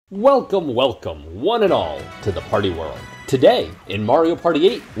Welcome, one and all, to the party world. Today, in Mario Party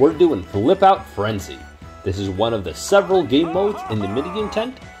 8, we're doing Flip Out Frenzy. This is one of the several game modes in the minigame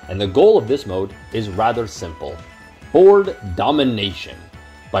tent, and the goal of this mode is rather simple. Board domination.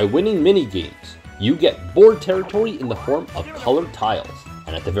 By winning minigames, you get board territory in the form of colored tiles,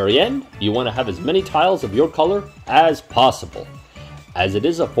 and at the very end, you want to have as many tiles of your color as possible. As it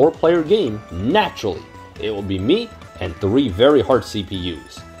is a 4-player game, naturally, it will be me and 3 very hard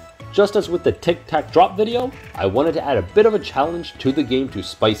CPUs. Just as with the tic-tac-drop video, I wanted to add a bit of a challenge to the game to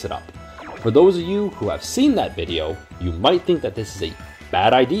spice it up. For those of you who have seen that video, you might think that this is a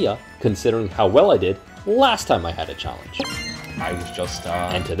bad idea, considering how well I did last time I had a challenge. I was just,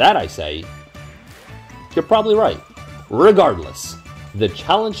 And to that I say, you're probably right. Regardless, the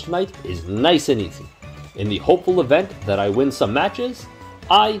challenge tonight is nice and easy. In the hopeful event that I win some matches,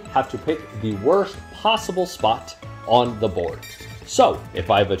 I have to pick the worst possible spot on the board. So, if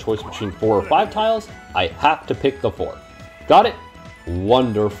I have a choice between 4 or 5 tiles, I have to pick the 4. Got it?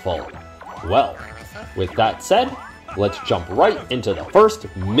 Wonderful. Well, with that said, let's jump right into the first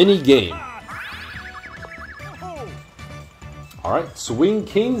mini game. Alright, Swing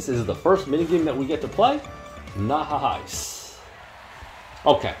Kings is the first mini game that we get to play. Nice.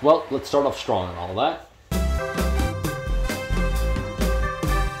 Okay, well, let's start off strong and all that.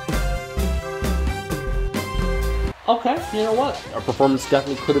 Okay, you know what? Our performance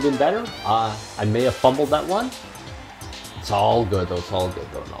definitely could have been better. I may have fumbled that one. It's all good though, it's all good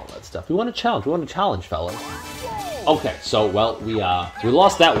though and all that stuff. We want a challenge, fellas. Okay, so, well, we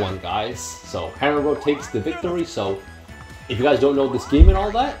lost that one, guys. So, Hammer takes the victory, so if you guys don't know this game and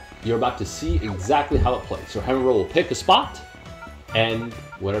all that, you're about to see exactly how it plays. So, Hammer will pick a spot, and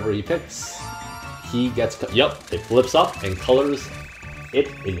whatever he picks, he gets, yep, it flips up and colors it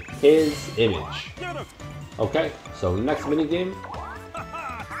in his image. Okay, so next minigame.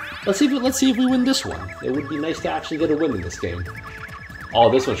 Let's see if we win this one. It would be nice to actually get a win in this game.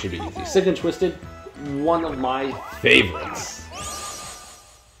 Oh, this one should be easy. Sick and Twisted, one of my favorites.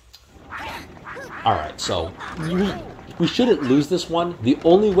 Alright, so we shouldn't lose this one. The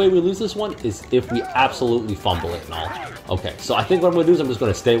only way we lose this one is if we absolutely fumble it and all. Okay, so I think what I'm going to do is I'm just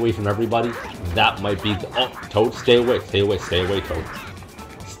going to stay away from everybody. That might be... Oh, Toad, stay away, Toad.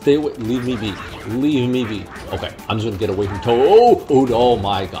 Stay away, leave me be. Okay, I'm just gonna get away from Toad. Oh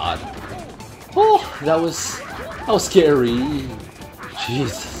my god. Oh, that was scary.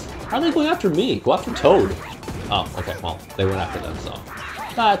 Jesus. How are they going after me? Go after Toad. Oh, okay, well, they went after them, so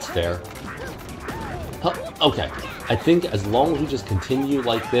that's fair. Okay, I think as long as we just continue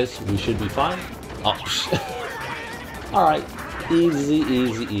like this, we should be fine. Oh, alright.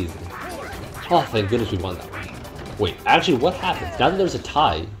 Easy. Oh, thank goodness we won that one. Wait, actually, what happens? Now that there's a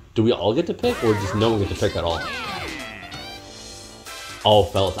tie, do we all get to pick, or does no one get to pick at all? Oh,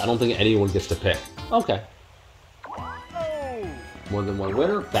 fellas, I don't think anyone gets to pick. Okay. More than one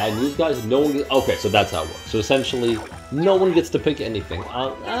winner? Bad news, guys. No one gets... Okay, so that's how it works. So essentially, no one gets to pick anything.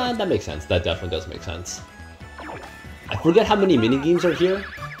 That makes sense. That definitely does make sense. I forget how many mini-games are here,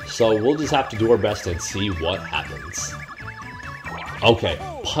 so we'll just have to do our best and see what happens. Okay,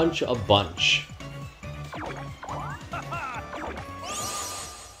 punch a bunch.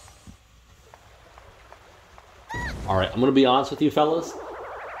 Alright, I'm gonna be honest with you fellas.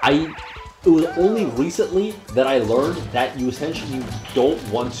 It was only recently that I learned that you essentially don't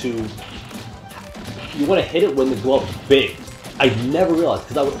want to... You want to hit it when the glove's big. I never realized,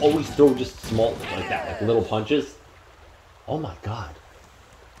 because I would always throw just small, like that, like little punches. Oh my god.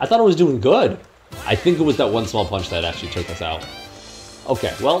 I thought I was doing good. I think it was that one small punch that actually took us out.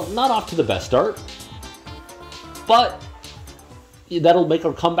 Okay, well, not off to the best start. But that'll make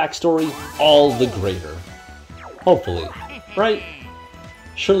our comeback story all the greater. Hopefully, right?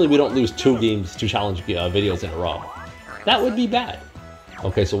 Surely we don't lose 2 challenge videos in a row. That would be bad.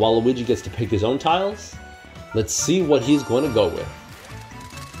 Okay, so while Luigi gets to pick his own tiles, let's see what he's going to go with.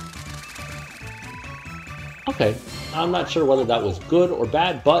 Okay, I'm not sure whether that was good or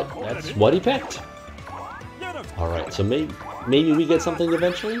bad, but that's what he picked. Alright, so maybe we get something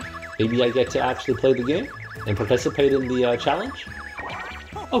eventually? Maybe I get to actually play the game and participate in the challenge?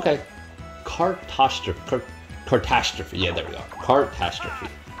 Okay. Catastrophe. Yeah, there we go. Catastrophe.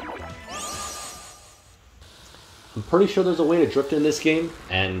 I'm pretty sure there's a way to drift in this game,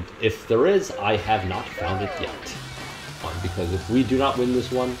 and if there is, I have not found it yet. Because if we do not win this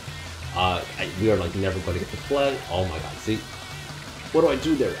one, we are like never going to get to play. Oh my god, see? What do I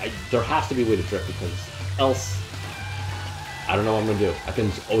do there? There has to be a way to drift, because else, I don't know what I'm going to do. I can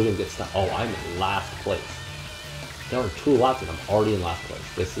just always get stuck. Oh, I'm in last place. There are 2 laps and I'm already in last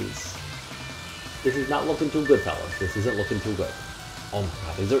place. This is not looking too good, fellas. This isn't looking too good. Oh my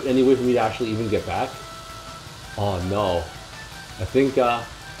god, is there any way for me to actually even get back? Oh no. I think,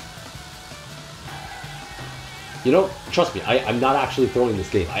 you know, trust me, I'm not actually throwing this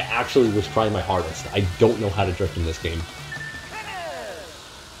game. I actually was trying my hardest. I don't know how to drift in this game.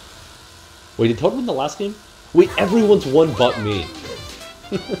 Wait, did Toad win the last game? Wait, everyone's won but me.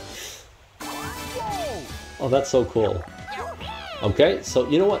 Oh, that's so cool. Okay, so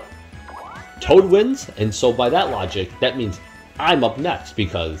you know what? Toad wins, and so by that logic, that means I'm up next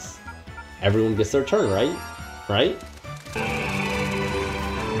because everyone gets their turn, right? Right?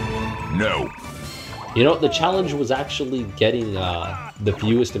 No. You know, the challenge was actually getting the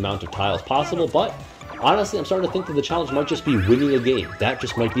fewest amount of tiles possible, but honestly, I'm starting to think that the challenge might just be winning a game. That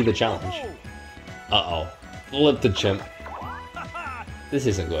just might be the challenge. Uh-oh. Flip the chimp. This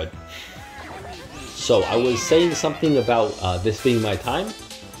isn't good. So, I was saying something about this being my time.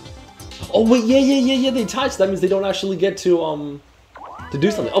 Oh, wait, yeah, they tied, so that means they don't actually get to do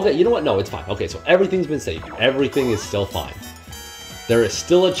something. Okay, you know what? No, it's fine. Okay, so everything's been saved. Everything is still fine. There is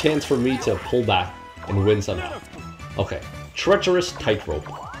still a chance for me to pull back and win somehow. Okay, treacherous tightrope.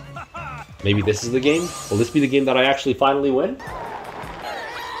 Maybe this is the game? Will this be the game that I actually finally win?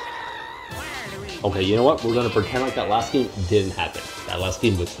 Okay, you know what? We're gonna pretend like that last game didn't happen. That last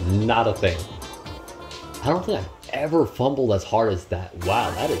game was not a thing. I don't think I've ever fumbled as hard as that.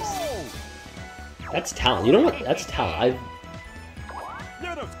 Wow, that's talent. You know what? That's talent.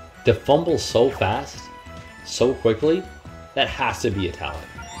 To fumble so fast, so quickly, that has to be a talent.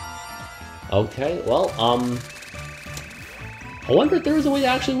 Okay, well, I wonder if there is a way to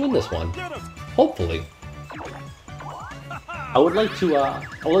actually win this one. Hopefully. I would like to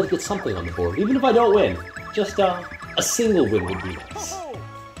get something on the board, even if I don't win. Just, a single win would be nice.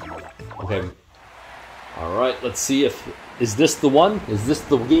 Okay. Alright, let's see if... Is this the one? Is this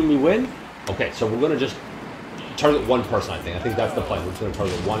the game we win? Okay, so we're gonna just target one person, I think. I think that's the plan. We're just gonna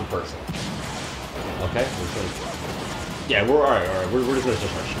target one person. Okay? Yeah, we're alright. We're just gonna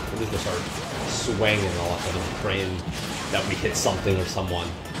start shooting. We're just gonna start swinging and all that, and praying that we hit something or someone.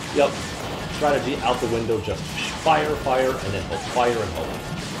 Yep. Strategy out the window, just fire, and then hope. Fire and hope.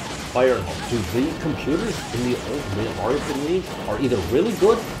 Fire and hope. Dude, the computers in the old Mario games are either really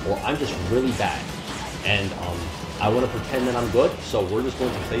good or I'm just really bad. And I want to pretend that I'm good, so we're just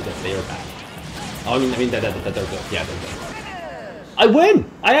going to say that they are bad. I mean that they're good. Yeah, they're good. I win!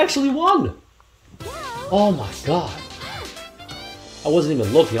 I actually won! Oh my god. I wasn't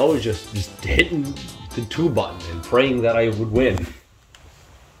even looking, I was just hitting the 2 button and praying that I would win.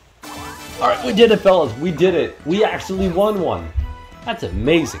 Alright, we did it, fellas. We did it. We actually won one. That's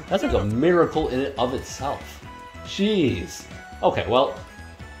amazing. That's like a miracle in and of itself. Jeez. Okay, well,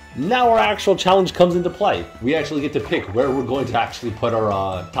 now our actual challenge comes into play. We actually get to pick where we're going to actually put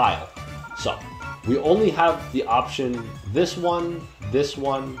our tile. So, we only have the option this one, that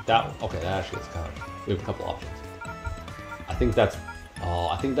one. Okay, that actually is kind of... We have a couple options. I think that's...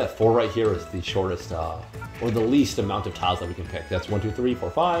 I think that 4 right here is the shortest, or the least amount of tiles that we can pick. That's 1, 2, 3, 4,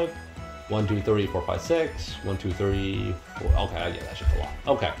 5. 1, 2, 3, 4, 5, 6. 1, 2, 3, 4. Okay, yeah, that's just a lot.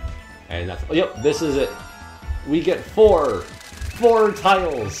 Okay. And that's... Oh, yep, this is it. We get 4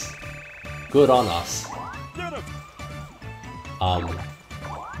 tiles. Good on us.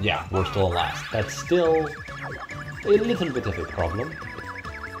 Yeah, we're still in last. That's still a little bit of a problem.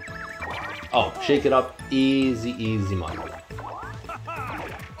 Oh, shake it up. Easy money.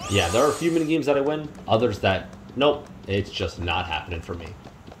 Yeah, there are a few minigames that I win. Others that, nope, it's just not happening for me.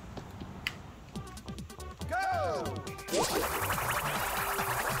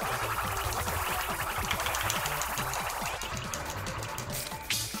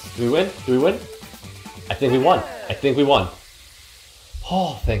 Do we win? Do we win? I think we won. I think we won.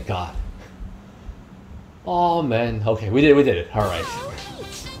 Oh, thank God. Oh, man. Okay, we did it. All right.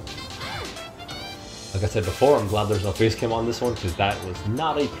 Like I said before, I'm glad there's no face cam on this one, because that was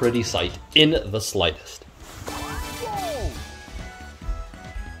not a pretty sight in the slightest.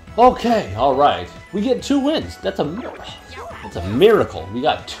 Okay, all right. We get 2 wins. That's a miracle. We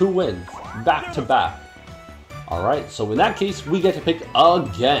got 2 wins back to back. All right, so in that case, we get to pick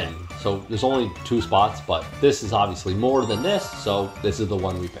again. So there's only 2 spots, but this is obviously more than this, so this is the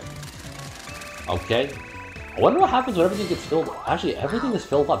one we pick. Okay. I wonder what happens when everything gets filled. Actually, everything is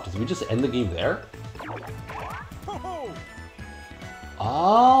filled up. Did we just end the game there?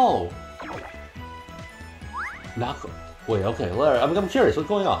 Oh. Wait, okay. I'm curious. What's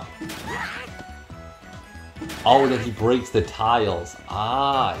going on? Oh, then he breaks the tiles.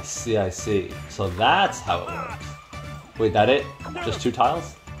 Ah, I see. So that's how it works. Wait, that it? Just 2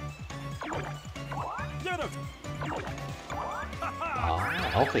 tiles? Ah.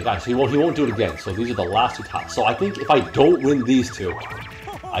 Okay, guys, he won't do it again. So these are the last two tiles. So I think if I don't win these two,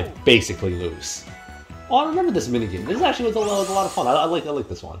 I basically lose. Oh, I remember this minigame. This actually was a lot of fun. I like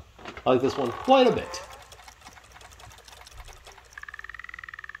this one. I like this one quite a bit.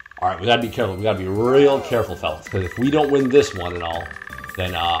 Alright, we gotta be careful. We gotta be real careful, fellas. Because if we don't win this one and all,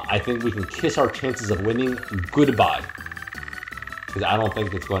 then I think we can kiss our chances of winning goodbye. Because I don't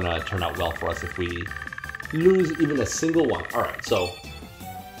think it's going to turn out well for us if we lose even a single one. Alright, so...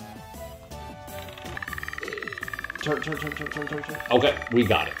 Turn. Okay, we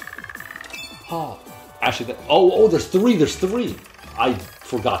got it. Oh, actually, oh, there's three. I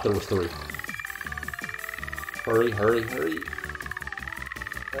forgot there was three. Hurry.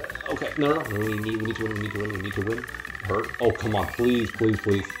 Okay, no, we need to win. Hurt. Oh, come on, please.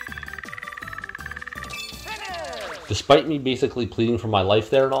 Despite me basically pleading for my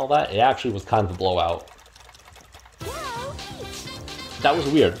life there and all that, it actually was kind of a blowout. That was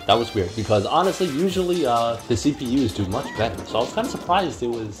weird, because honestly, usually the CPUs do much better, so I was kind of surprised it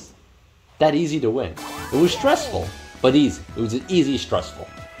was that easy to win. It was stressful, but easy. It was easy, stressful.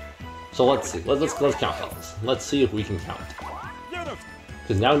 So let's see, let's count, fellas. Let's see if we can count.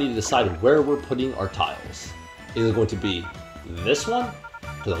 Because now we need to decide where we're putting our tiles. Is it going to be this one,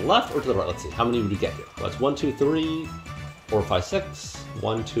 to the left, or to the right? Let's see, how many would we get here? Well, that's 1, 2, 3, 4, 5, 6.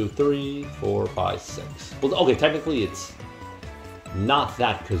 1, 2, 3, 4, 5, 6. Well, okay, technically it's not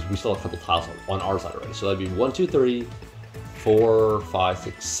that, because we still have a couple tiles on our side already. So that'd be 1, 2, 3, 4, 5,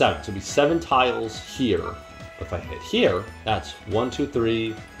 6, 7. So it'd be 7 tiles here. But if I hit here, that's 1, 2,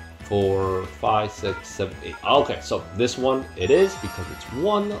 3, 4, 5, 6, 7, 8. Okay, so this one it is, because it's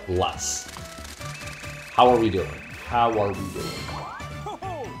one less. How are we doing?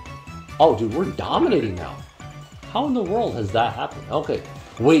 Oh, dude, we're dominating now. How in the world has that happened? Okay,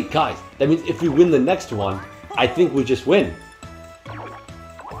 wait, guys. That means if we win the next one, I think we just win.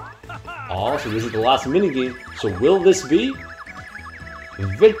 Oh, so this is the last minigame. So will this be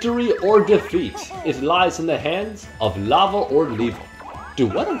victory or defeat? It lies in the hands of lava or leave.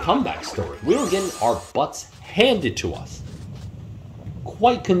 Dude, what a comeback story. We were getting our butts handed to us.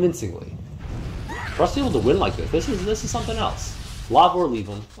 Quite convincingly. For us to be able to win like this is something else. Lava or leave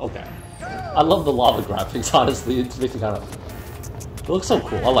them. Okay. I love the lava graphics, honestly. It makes me kind of... It looks so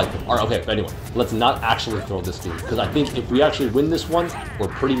cool. I like them. Alright, okay, but anyway, let's not actually throw this game. Because I think if we actually win this one, we're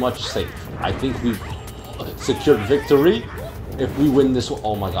pretty much safe. I think we've secured victory if we win this one.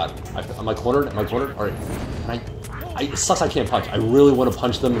 Oh my god. Am I cornered? Alright. It sucks I can't punch. I really want to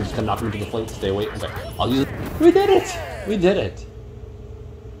punch them and just kind of knock them into the flank. Stay away. Okay. I'll use it. We did it!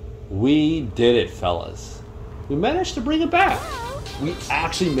 We did it, fellas. We managed to bring it back. We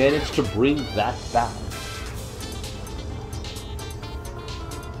actually managed to bring that back.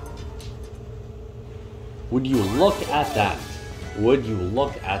 Would you look at that?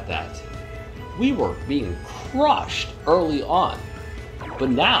 We were being crushed early on, but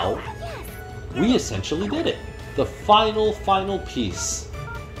now we essentially did it. The final piece.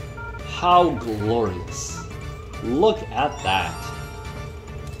 How glorious. Look at that.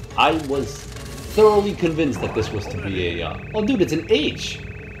 I was thoroughly convinced that this was to be a... oh, dude, it's an H.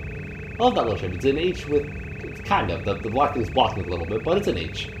 I love that little shape. It's an H with... kind of. The black thing's blocking a little bit, but it's an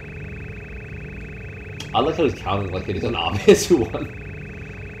H. I like how he's counting like it is an obvious one.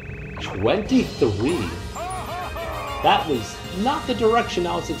 23. That was not the direction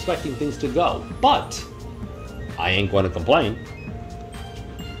I was expecting things to go, but I ain't going to complain.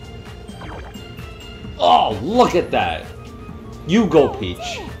 Oh, look at that. You go,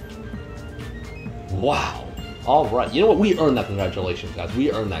 Peach. Wow. All right. You know what? We earned that. Congratulations, guys.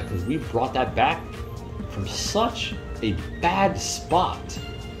 We earned that because we brought that back from such a bad spot.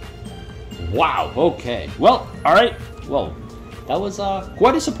 Wow. Okay. Well, all right. Well, that was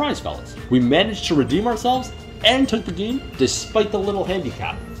quite a surprise, fellas. We managed to redeem ourselves and took the game despite the little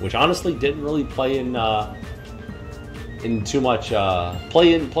handicap, which honestly didn't really play in too much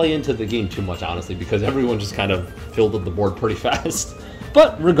play into the game too much, honestly, because everyone just kind of filled up the board pretty fast.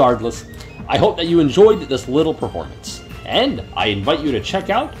 But regardless, I hope that you enjoyed this little performance, and I invite you to check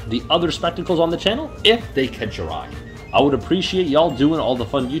out the other spectacles on the channel if they catch your eye. I would appreciate y'all doing all the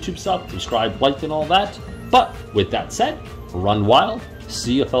fun YouTube stuff, subscribe, like, and all that. But with that said, run wild.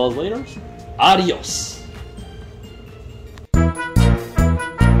 See you fellas later. Adios.